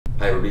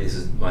Hi everybody, this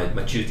is my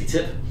Tuesday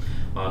tip.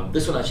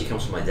 This one actually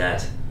comes from my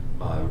dad.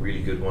 A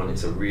really good one.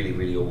 It's a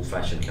really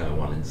old-fashioned kind of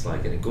one.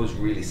 And it goes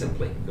really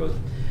simply. It goes,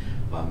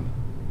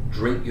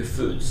 drink your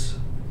foods,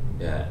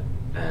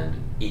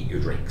 and eat your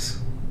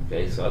drinks.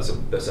 Okay, so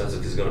that sounds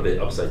like it's going to be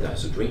upside down.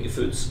 So drink your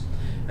foods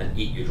and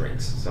eat your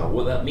drinks. So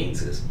what that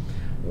means is,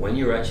 when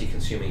you're actually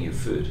consuming your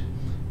food,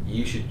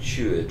 you should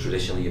chew it.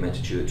 Traditionally, you're meant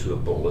to chew it to a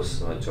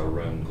bolus, like to a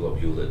round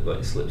globule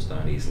that slips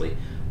down easily.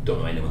 Don't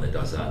know anyone that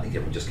does that. I think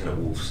everyone just kind of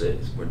wolfs it,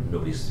 where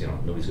nobody's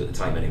got the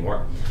time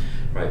anymore,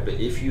 right? But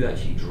if you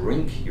actually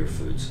drink your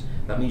foods,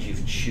 that means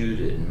you've chewed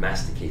it and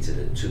masticated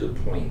it to the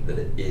point that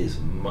it is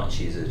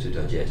much easier to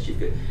digest. You've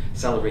got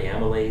salivary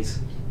amylase,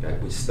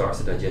 which starts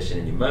the digestion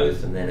in your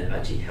mouth, and then it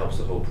actually helps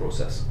the whole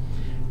process.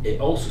 It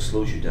also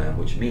slows you down,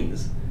 which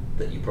means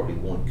that you probably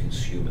won't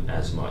consume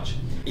as much.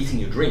 Eating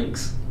your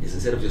drinks is,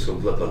 instead of just going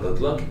glug glug glug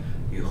glug,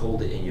 you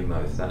hold it in your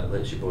mouth. That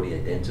lets your body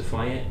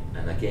identify it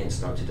and again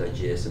start to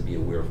digest and be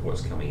aware of what's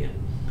coming in.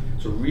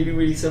 So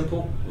really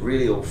simple,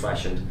 really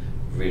old-fashioned,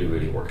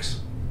 really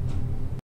works.